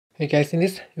Hey guys, in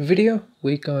this video,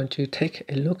 we're going to take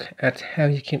a look at how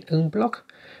you can unblock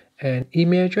an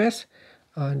email address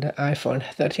on the iPhone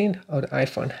 13 or the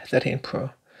iPhone 13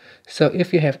 Pro. So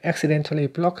if you have accidentally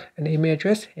blocked an email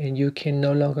address and you can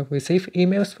no longer receive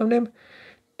emails from them,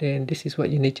 then this is what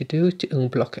you need to do to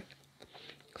unblock it.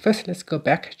 First, let's go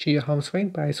back to your home screen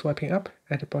by swiping up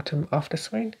at the bottom of the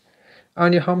screen.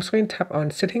 On your home screen, tap on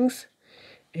Settings,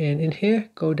 and in here,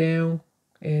 go down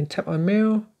and tap on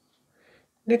Mail.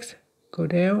 Next, go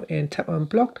down and tap on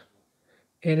Block,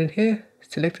 and in here,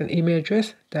 select an email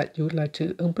address that you would like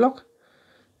to unblock.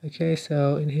 Okay,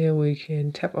 so in here we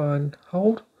can tap on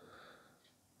Hold.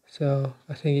 So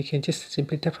I think you can just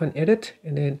simply tap on Edit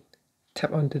and then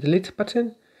tap on the Delete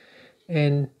button,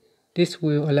 and this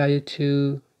will allow you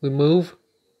to remove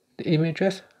the email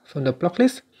address from the block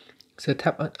list. So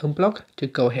tap on Unblock to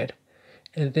go ahead,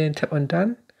 and then tap on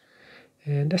Done,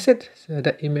 and that's it. So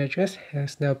that email address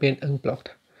has now been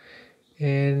unblocked.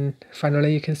 And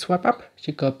finally, you can swipe up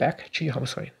to go back to your home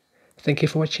screen. Thank you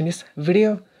for watching this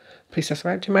video. Please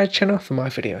subscribe to my channel for more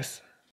videos.